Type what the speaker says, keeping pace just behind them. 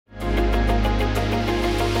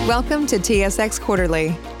Welcome to TSX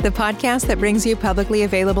Quarterly, the podcast that brings you publicly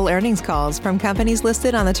available earnings calls from companies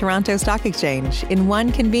listed on the Toronto Stock Exchange in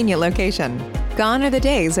one convenient location. Gone are the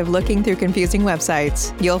days of looking through confusing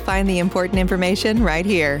websites. You'll find the important information right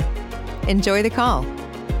here. Enjoy the call.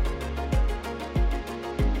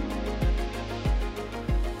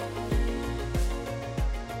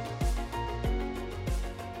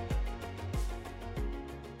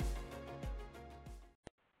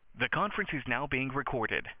 The conference is now being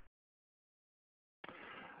recorded.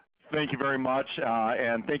 Thank you very much,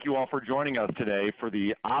 and thank you all for joining us today for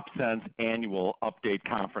the OpSens Annual Update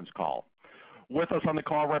Conference Call. With us on the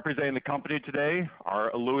call representing the company today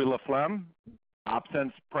are Louis Laflamme,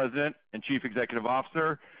 OpSens President and Chief Executive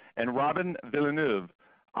Officer, and Robin Villeneuve,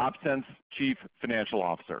 OpSens Chief Financial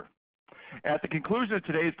Officer. At the conclusion of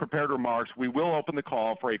today's prepared remarks, we will open the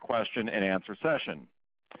call for a question and answer session.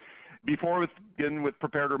 Before we begin with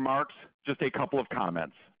prepared remarks, just a couple of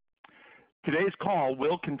comments. Today's call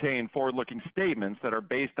will contain forward-looking statements that are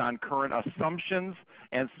based on current assumptions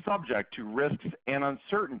and subject to risks and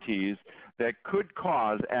uncertainties that could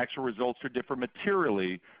cause actual results to differ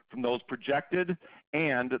materially from those projected,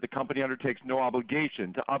 and the company undertakes no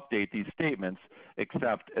obligation to update these statements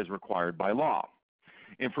except as required by law.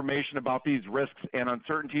 Information about these risks and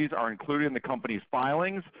uncertainties are included in the company's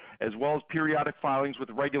filings, as well as periodic filings with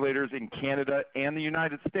regulators in Canada and the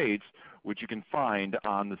United States, which you can find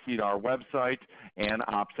on the SEDAR website and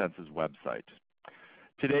OpSens' website.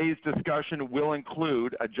 Today's discussion will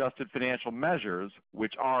include adjusted financial measures,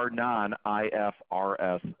 which are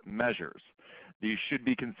non-IFRS measures. These should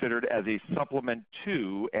be considered as a supplement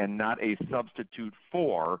to and not a substitute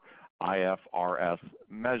for IFRS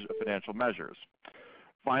financial measures.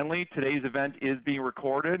 Finally, today's event is being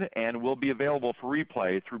recorded and will be available for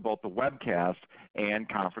replay through both the webcast and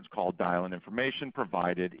conference call dial-in information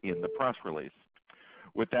provided in the press release.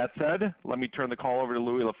 With that said, let me turn the call over to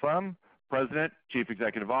Louis Laflamme, President, Chief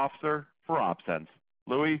Executive Officer for OpSens.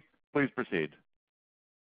 Louis, please proceed.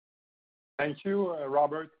 Thank you,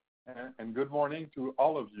 Robert, and good morning to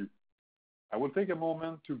all of you. I will take a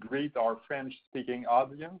moment to greet our French-speaking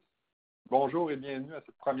audience. Bonjour et bienvenue à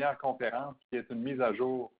cette première conférence qui est une mise à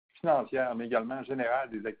jour financière, mais également générale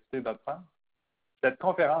des activités d'OpSens. Cette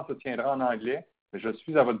conférence se tiendra en anglais, mais je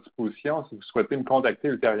suis à votre disposition si vous souhaitez me contacter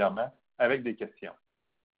ultérieurement avec des questions.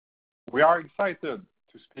 We are excited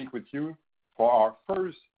to speak with you for our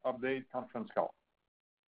first update conference call.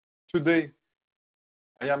 Today,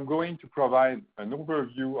 I am going to provide an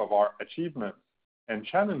overview of our achievements and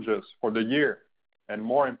challenges for the year, and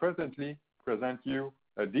more importantly, present you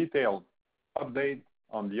a detailed update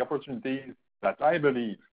on the opportunities that I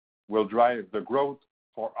believe will drive the growth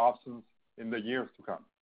for OpSens in the years to come.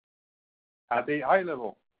 At a high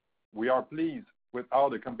level, we are pleased with how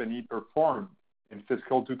the company performed in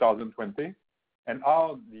fiscal 2020 and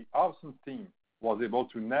how the OpSens team was able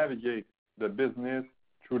to navigate the business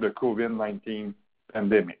through the COVID-19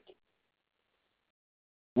 pandemic.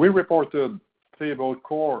 We reported stable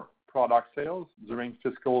core product sales during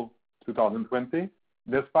fiscal 2020,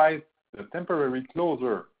 despite the temporary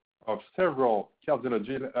closure of several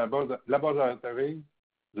cardiology laboratories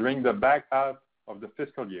during the back half of the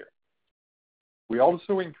fiscal year. We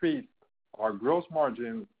also increased our gross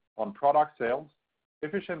margins on product sales,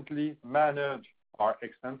 efficiently managed our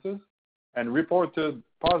expenses, and reported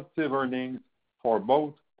positive earnings for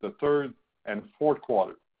both the third and fourth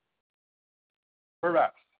quarter.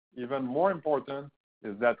 Perhaps even more important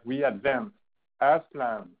is that we advanced as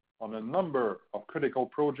planned on a number of critical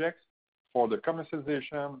projects for the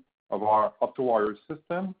commercialization of our OptoWire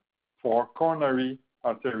system for coronary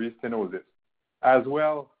artery stenosis, as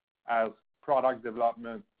well as product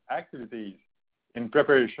development activities in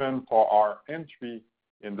preparation for our entry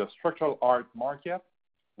in the structural heart market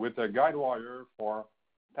with a guide wire for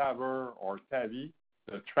TAVR or TAVI,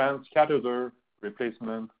 the transcatheter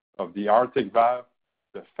replacement of the aortic valve,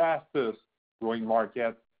 the fastest growing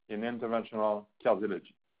market in interventional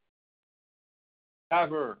cardiology.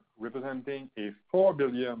 TAVR representing a $4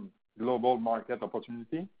 billion global market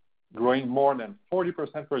opportunity, growing more than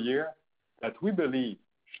 40% per year, that we believe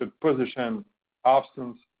should position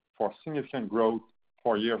OpSens for significant growth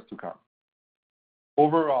for years to come.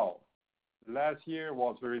 Overall, last year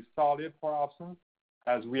was very solid for OpSens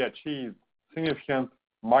as we achieved significant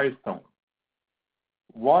milestones.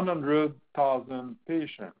 100,000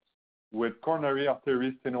 patients with coronary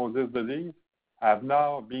artery stenosis disease have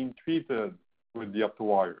now been treated with the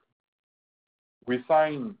OptoWire. We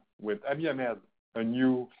signed with Abiomed a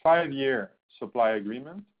new 5-year supply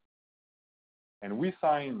agreement, and we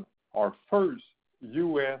signed our first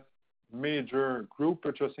U.S. major group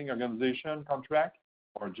purchasing organization contract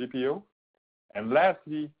or GPO. And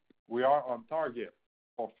lastly, we are on target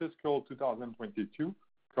for fiscal 2022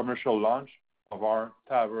 commercial launch of our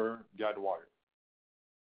TAVR guidewire.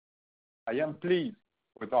 I am pleased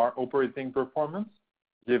with our operating performance,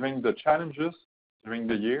 given the challenges during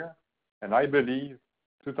the year, and I believe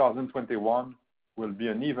 2021 will be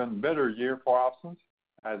an even better year for Opsens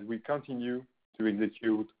as we continue to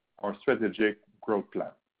execute our strategic growth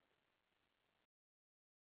plan.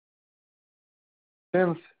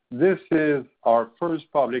 Since this is our first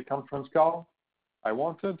public conference call, I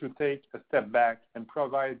wanted to take a step back and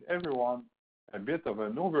provide everyone a bit of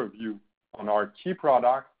an overview on our key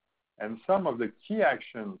products and some of the key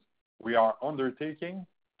actions we are undertaking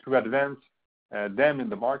to advance them in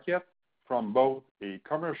the market from both a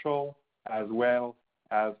commercial as well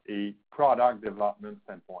as a product development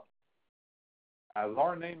standpoint. As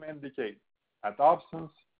our name indicates, at Opsens,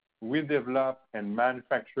 we develop and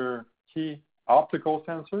manufacture key optical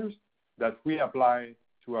sensors that we apply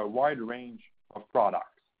to a wide range of products.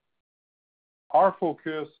 Our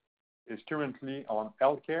focus is currently on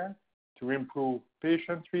healthcare to improve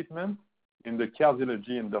patient treatment in the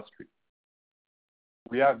cardiology industry.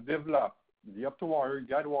 We have developed the OptoWire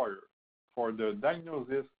guidewire for the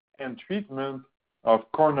diagnosis and treatment of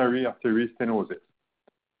coronary artery stenosis.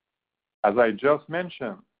 As I just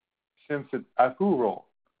mentioned, since its approval,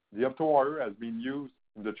 the OptoWire has been used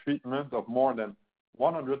in the treatment of more than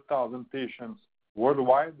 100,000 patients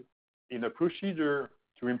worldwide in a procedure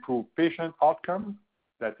to improve patient outcomes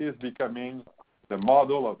that is becoming the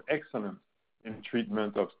model of excellence in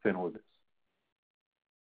treatment of stenosis.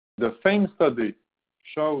 The FAME study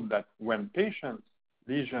showed that when patients'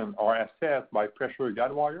 lesions are assessed by pressure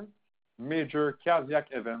guidewire, major cardiac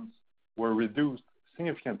events were reduced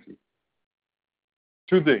significantly.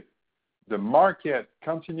 Today, the market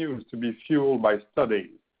continues to be fueled by studies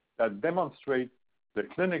that demonstrate the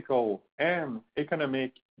clinical and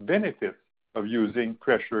economic benefits of using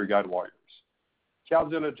pressure guidewires.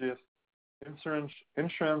 Cardiologists,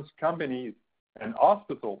 insurance companies, and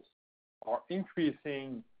hospitals are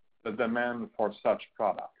increasing the demand for such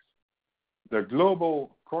products. The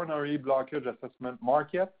global coronary blockage assessment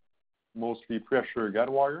market, mostly pressure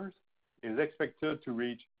guidewires, is expected to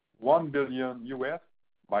reach $1 billion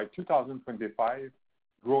by 2025,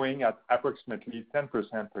 growing at approximately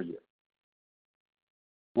 10% per year.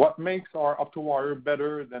 What makes our OptoWire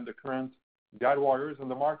better than the current guidewires in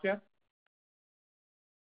the market?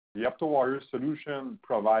 The OptoWire solution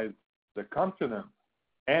provides the confidence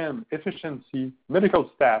and efficiency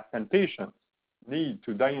medical staff and patients need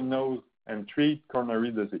to diagnose and treat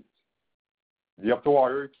coronary disease. The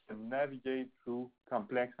OptoWire can navigate through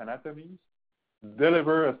complex anatomies,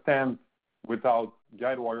 deliver a stent without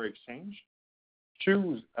guidewire exchange,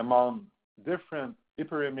 choose among different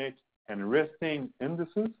hyperemic and resting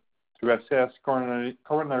indices to assess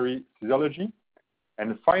coronary physiology,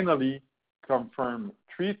 and finally, confirm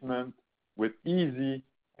treatment with easy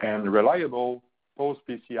and reliable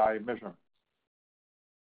post-PCI measurements.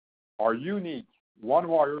 Our unique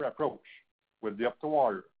one-wire approach with the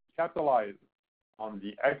OptoWire capitalizes on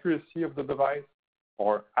the accuracy of the device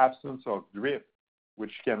or absence of drift,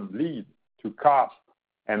 which can lead to cost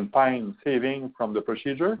and time saving from the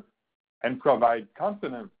procedure and provide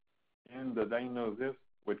confidence in the diagnosis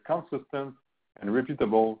with consistent and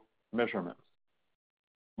repeatable measurements.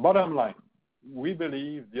 Bottom line, we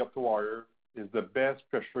believe the OptoWire is the best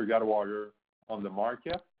pressure guidewire on the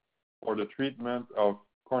market for the treatment of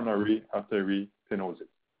coronary artery stenosis.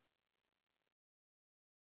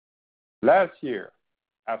 Last year,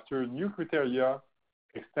 after new criteria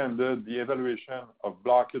extended the evaluation of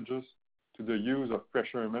blockages to the use of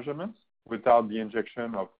pressure measurements without the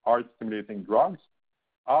injection of heart-stimulating drugs,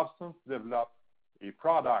 Opsens developed a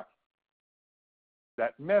product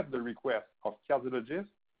that met the request of cardiologists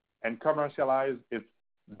and commercialized its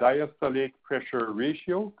diastolic pressure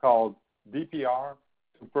ratio, called DPR,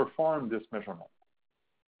 to perform this measurement.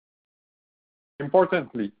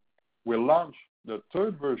 Importantly, we launched the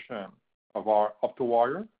third version of our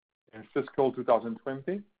OptoWire in fiscal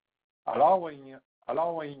 2020,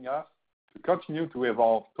 allowing us to continue to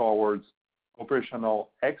evolve towards operational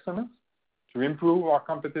excellence, to improve our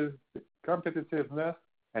competitiveness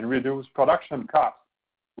and reduce production costs,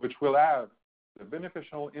 which will have the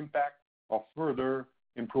beneficial impact of further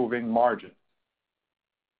improving margins.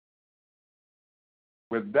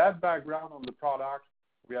 With that background on the product,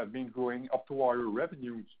 we have been growing OptoWire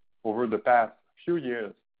revenues over the past few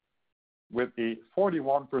years with a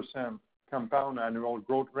 41% compound annual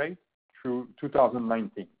growth rate through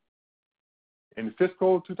 2019. In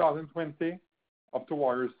fiscal 2020,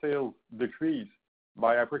 OptoWire sales decreased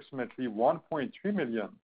by approximately 1.3 million,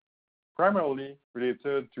 primarily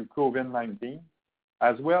related to COVID-19,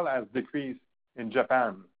 as well as decrease in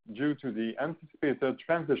Japan due to the anticipated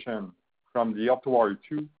transition from the OptoWire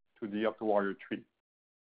 2 to the OptoWire 3.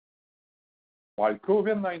 While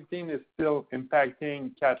COVID-19 is still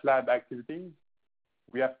impacting cath lab activities,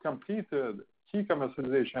 we have completed key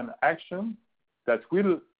commercialization actions that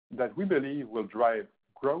we believe will drive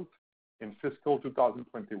growth in fiscal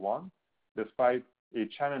 2021, despite a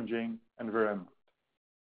challenging environment.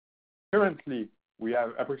 Currently, we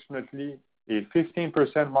have approximately a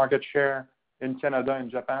 15% market share in Canada and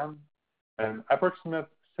Japan, an approximate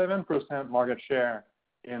 7% market share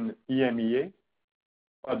in EMEA,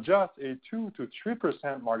 but just a 2 to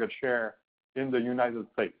 3% market share in the United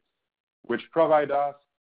States, which provide us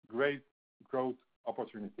great growth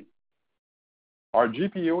opportunity. Our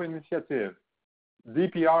GPO initiative,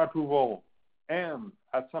 DPR approval, and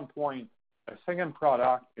at some point, a second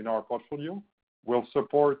product in our portfolio will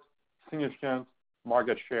support significant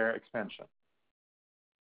market share expansion.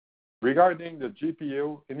 Regarding the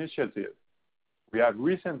GPO initiative, we have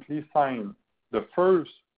recently signed the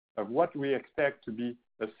first of what we expect to be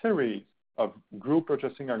a series of group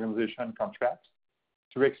purchasing organization contracts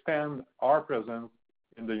to expand our presence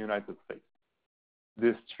in the United States.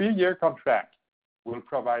 This 3-year contract will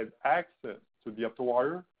provide access to the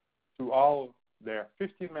OptoWire to all their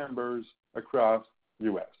 50 members across the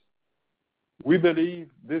U.S. We believe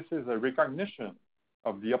this is a recognition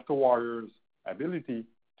of the OptoWire's ability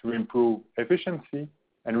to improve efficiency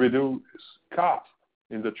and reduce costs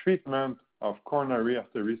in the treatment of coronary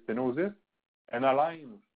artery stenosis and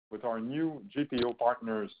aligns with our new GPO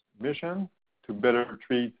partners' mission to better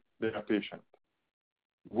treat their patients.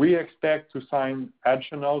 We expect to sign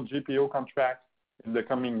additional GPO contracts in the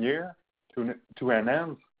coming year to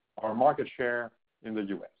enhance our market share in the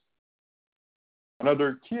U.S.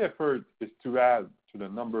 Another key effort is to add to the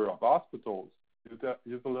number of hospitals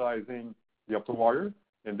utilizing the OptoWire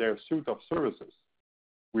in their suite of services.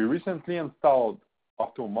 We recently installed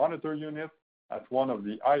OptoMonitor units at one of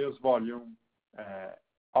the highest volume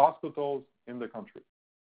hospitals in the country.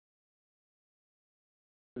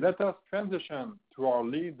 Let us transition to our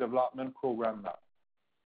lead development program now.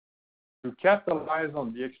 To capitalize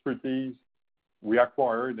on the expertise we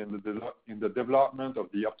acquired in the development of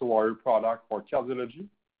the OptoWire product for cardiology,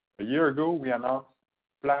 a year ago we announced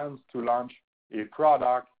plans to launch a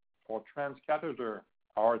product for transcatheter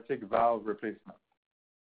aortic valve replacement.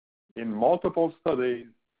 In multiple studies,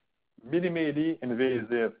 minimally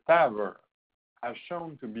invasive TAVR has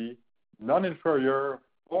shown to be non-inferior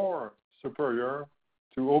or superior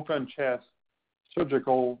to open chest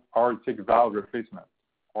surgical aortic valve replacement,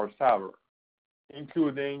 or SAVR,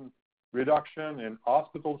 including reduction in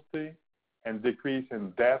hospital stay and decrease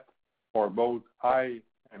in death for both high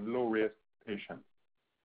and low risk patients.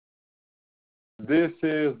 This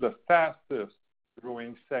is the fastest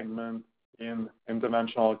growing segment in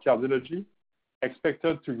interventional cardiology,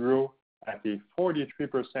 expected to grow at a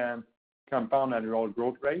 43% compound annual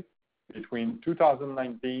growth rate between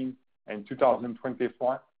 2019 and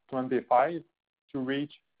 2025 to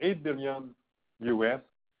reach $8 billion US,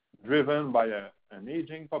 driven by an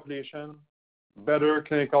aging population, better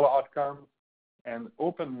clinical outcomes, and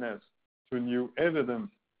openness to new evidence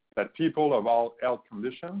that people of all health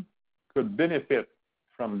conditions could benefit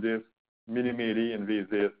from this minimally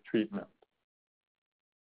invasive treatment.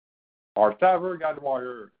 Our TAVR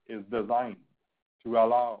guidewire is designed to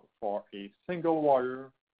allow for a single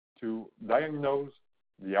wire to diagnose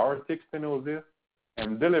the aortic stenosis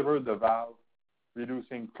and deliver the valve,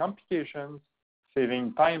 reducing complications,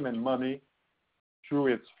 saving time and money through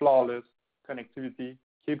its flawless connectivity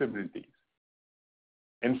capabilities.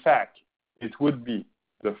 In fact, it would be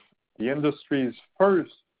the industry's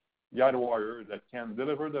first guidewire that can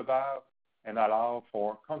deliver the valve and allow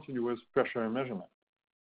for continuous pressure measurement.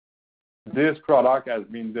 This product has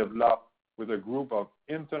been developed with a group of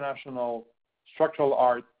international structural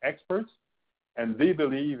heart experts, and they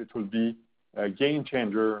believe it will be a game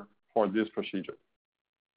changer for this procedure.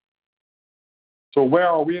 So where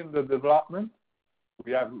are we in the development?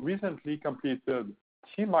 We have recently completed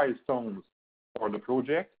key milestones for the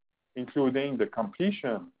project, including the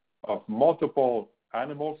completion of multiple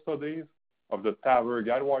animal studies of the TAVR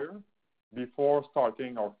guidewire before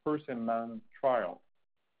starting our first in-man trial.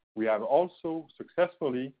 We have also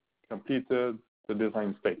successfully completed the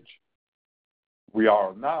design stage. We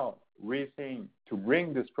are now racing to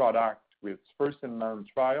bring this product to its first in-man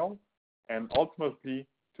trial and ultimately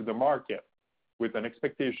to the market, with an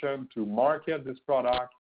expectation to market this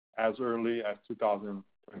product as early as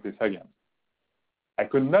 2022. I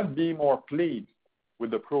could not be more pleased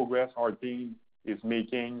with the progress our team is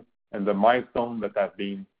making and the milestones that have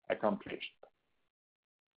been accomplished.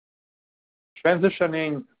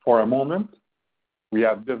 Transitioning for a moment, we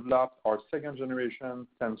have developed our second-generation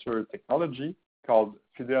sensor technology called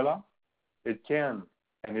Fidela. It can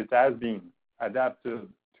and it has been adapted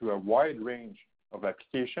to a wide range of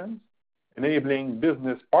applications, enabling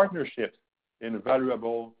business partnerships in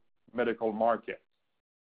valuable medical markets.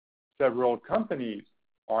 Several companies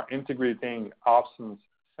are integrating Opsens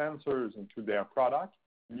sensors into their products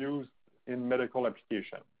used in medical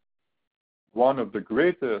applications. One of the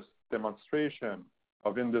greatest demonstrations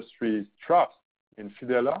of industry's trust in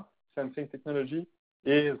Fidela sensing technology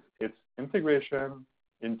is its integration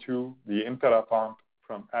into the Impella pump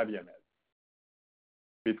from Abiomed.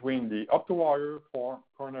 Between the OptoWire for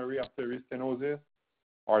coronary artery stenosis,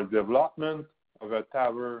 our development of a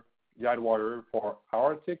TAVR guidewire for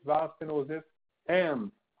aortic valve stenosis,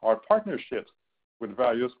 and our partnerships with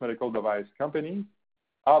various medical device companies,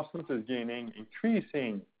 Opsens is gaining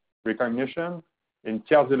increasing recognition in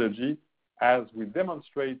cardiology as we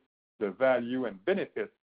demonstrate the value and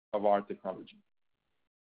benefits of our technology.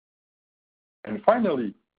 And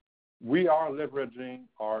finally, we are leveraging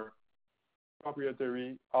our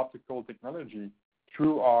proprietary optical technology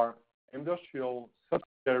through our industrial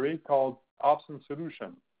subsidiary called Opsens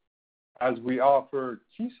Solutions, as we offer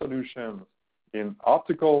key solutions in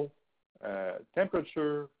optical,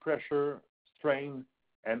 temperature, pressure, strain,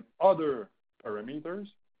 and other parameters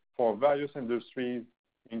for various industries,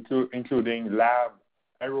 including lab,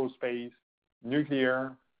 aerospace,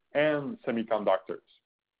 nuclear, and semiconductors.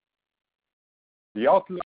 The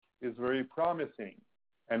outlook is very promising,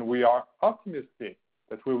 and we are optimistic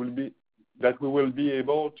that we will be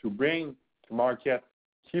able to bring to market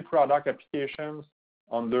key product applications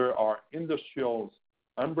under our industrial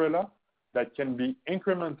umbrella that can be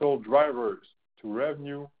incremental drivers to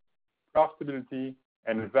revenue, profitability,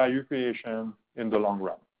 and value creation in the long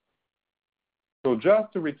run. So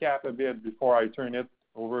just to recap a bit before I turn it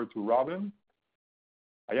over to Robin,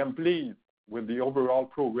 I am pleased with the overall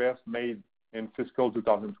progress made in fiscal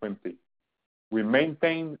 2020. We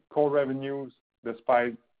maintained core revenues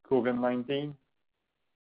despite COVID-19.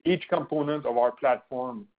 Each component of our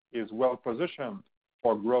platform is well positioned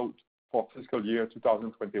for growth for fiscal year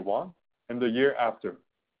 2021 and the year after.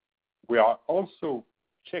 We are also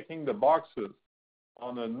checking the boxes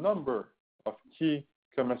on a number of key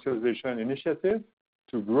commercialization initiatives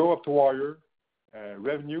to grow OptoWire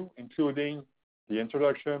revenue, including the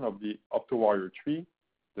introduction of the OptoWire 3,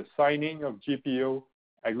 the signing of GPO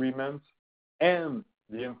agreements, and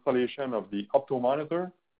the installation of the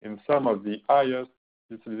OptoMonitor in some of the highest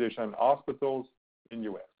utilization hospitals in the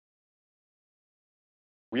U.S.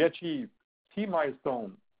 We achieved key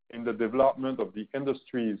milestones in the development of the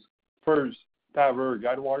industry's first TAVR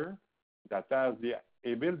guidewire that has the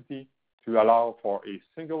ability to allow for a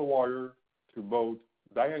single wire to both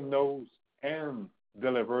diagnose and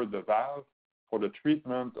deliver the valve for the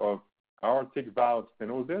treatment of aortic valve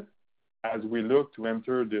stenosis as we look to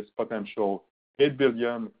enter this potential $8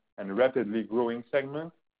 billion and rapidly growing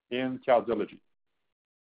segment in cardiology.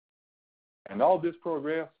 And all this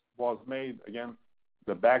progress was made against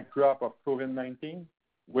the backdrop of COVID-19,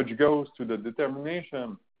 which goes to the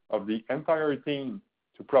determination of the entire team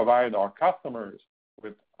to provide our customers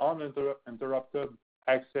with uninterrupted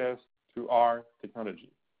access to our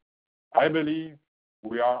technology. I believe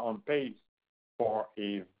we are on pace for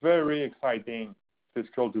a very exciting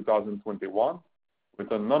fiscal 2021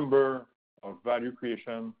 with a number of value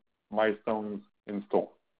creation milestones in store.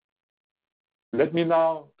 Let me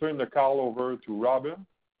now turn the call over to Robin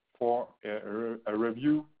for a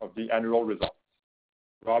review of the annual results.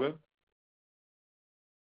 Robin?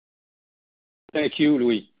 Thank you,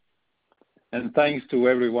 Louis, and thanks to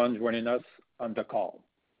everyone joining us on the call.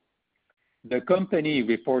 The company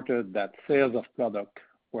reported that sales of product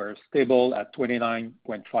were stable at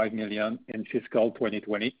 $29.5 million in fiscal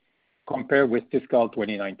 2020 compared with fiscal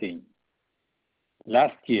 2019.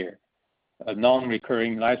 Last year, a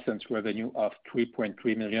non-recurring license revenue of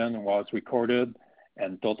 $3.3 million was recorded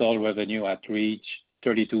and total revenue had reached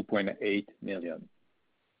 $32.8 million.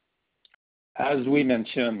 As we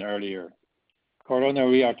mentioned earlier,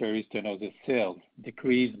 coronary artery stenosis sales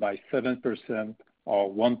decreased by 7%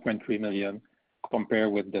 or $1.3 million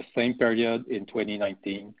compared with the same period in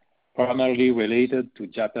 2019, primarily related to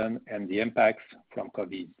Japan and the impacts from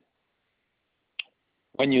COVID.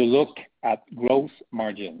 When you look at gross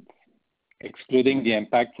margins, excluding the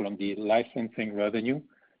impact from the licensing revenue,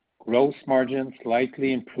 gross margin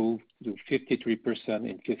slightly improved to 53%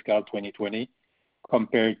 in fiscal 2020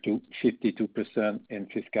 compared to 52% in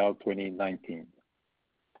fiscal 2019.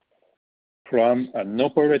 From an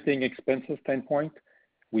operating expenses standpoint,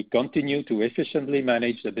 we continue to efficiently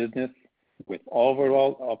manage the business, with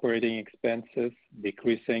overall operating expenses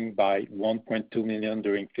decreasing by $1.2 million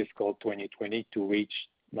during fiscal 2020 to reach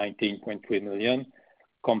 $19.3 million,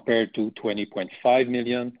 compared to $20.5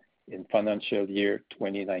 million in financial year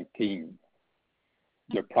 2019.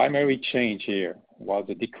 The primary change here was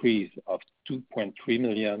a decrease of $2.3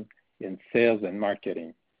 million in sales and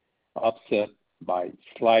marketing, offset by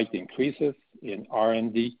slight increases in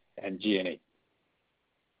R&D and G&A.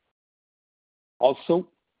 Also,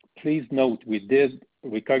 please note we did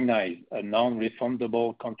recognize a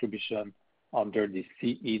non-refundable contribution under the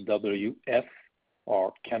CEWS,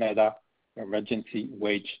 or Canada Emergency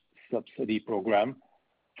Wage Subsidy Program,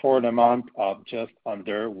 for an amount of just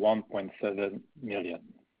under $1.7 million.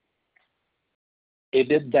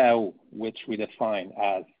 EBITDA, which we define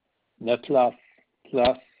as net loss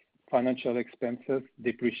plus financial expenses,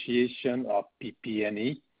 depreciation of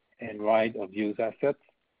PP&E and right-of-use assets,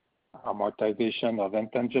 amortization of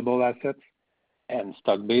intangible assets, and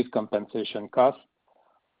stock-based compensation costs,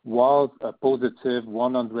 was a positive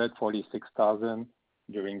 $146,000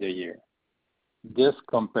 during the year. This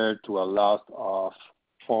compared to a loss of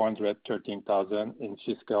 $413,000 in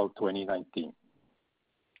fiscal 2019.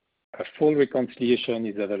 A full reconciliation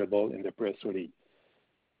is available in the press release.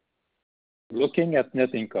 Looking at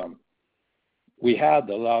net income, we had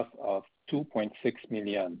a loss of $2.6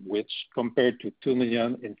 million, which compared to $2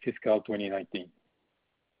 million in fiscal 2019.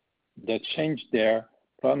 The change there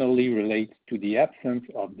primarily relates to the absence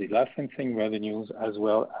of the licensing revenues as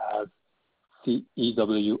well as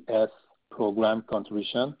CEWS program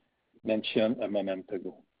contribution mentioned a moment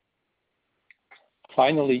ago.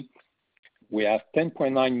 Finally, we have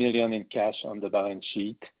 $10.9 million in cash on the balance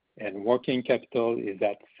sheet, and working capital is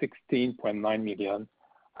at $16.9 million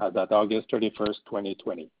as at August 31st,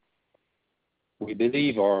 2020. We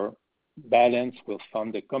believe our balance will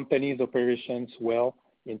fund the company's operations well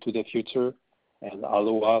into the future and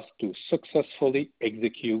allow us to successfully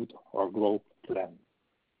execute our growth plan.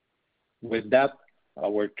 With that, I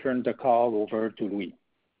will turn the call over to Louis.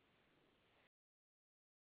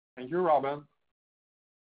 Thank you, Robin.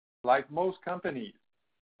 Like most companies,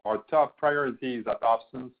 our top priorities at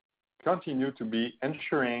Opsens continue to be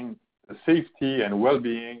ensuring the safety and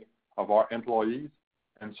well-being of our employees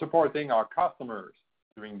and supporting our customers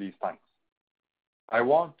during these times. I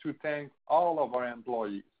want to thank all of our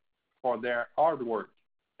employees for their hard work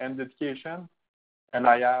and dedication, and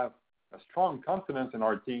I have a strong confidence in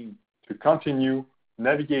our team to continue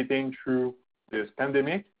navigating through this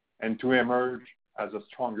pandemic and to emerge as a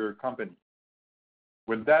stronger company.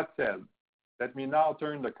 With that said, let me now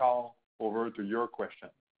turn the call over to your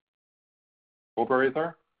questions.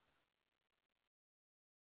 Operator?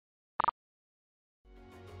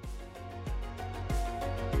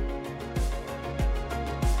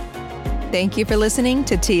 Thank you for listening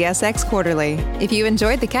to TSX Quarterly. If you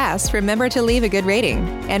enjoyed the cast, remember to leave a good rating.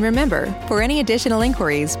 And remember, for any additional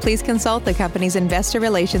inquiries, please consult the company's investor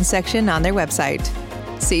relations section on their website.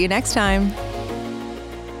 See you next time.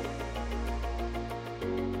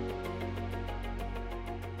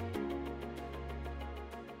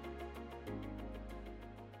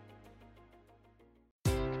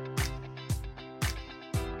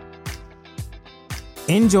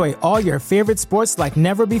 Enjoy all your favorite sports like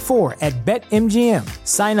never before at BetMGM.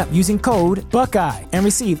 Sign up using code Buckeye and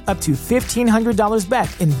receive up to $1,500 back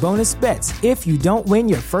in bonus bets if you don't win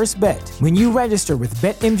your first bet. When you register with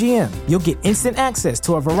BetMGM, you'll get instant access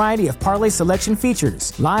to a variety of parlay selection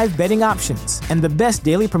features, live betting options, and the best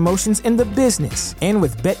daily promotions in the business. And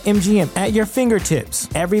with BetMGM at your fingertips,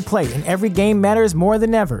 every play and every game matters more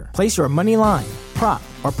than ever. Place your money line, prop,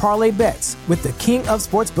 or parlay bets with the king of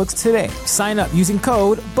sportsbooks today. Sign up using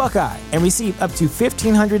code Buckeye and receive up to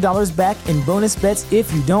 $1,500 back in bonus bets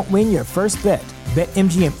if you don't win your first bet.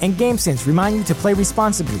 BetMGM and GameSense remind you to play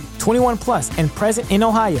responsibly. 21 plus and present in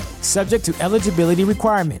Ohio, subject to eligibility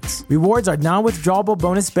requirements. Rewards are non-withdrawable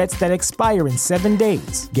bonus bets that expire in 7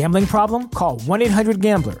 days. Gambling problem? Call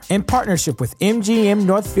 1-800-GAMBLER in partnership with MGM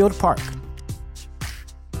Northfield Park.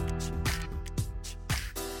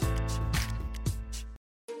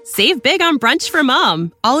 Save big on brunch for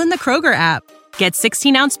mom, all in the Kroger app. Get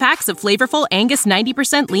 16-ounce packs of flavorful Angus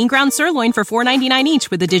 90% lean ground sirloin for $4.99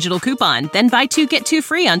 each with a digital coupon. Then buy 2, get 2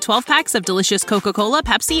 free on 12 packs of delicious Coca-Cola,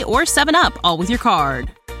 Pepsi, or 7-Up, all with your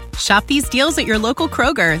card. Shop these deals at your local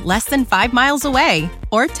Kroger, less than 5 miles away.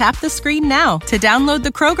 Or tap the screen now to download the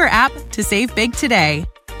Kroger app to save big today.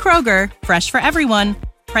 Kroger, fresh for everyone.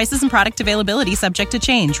 Prices and product availability subject to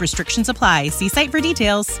change. Restrictions apply. See site for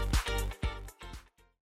details.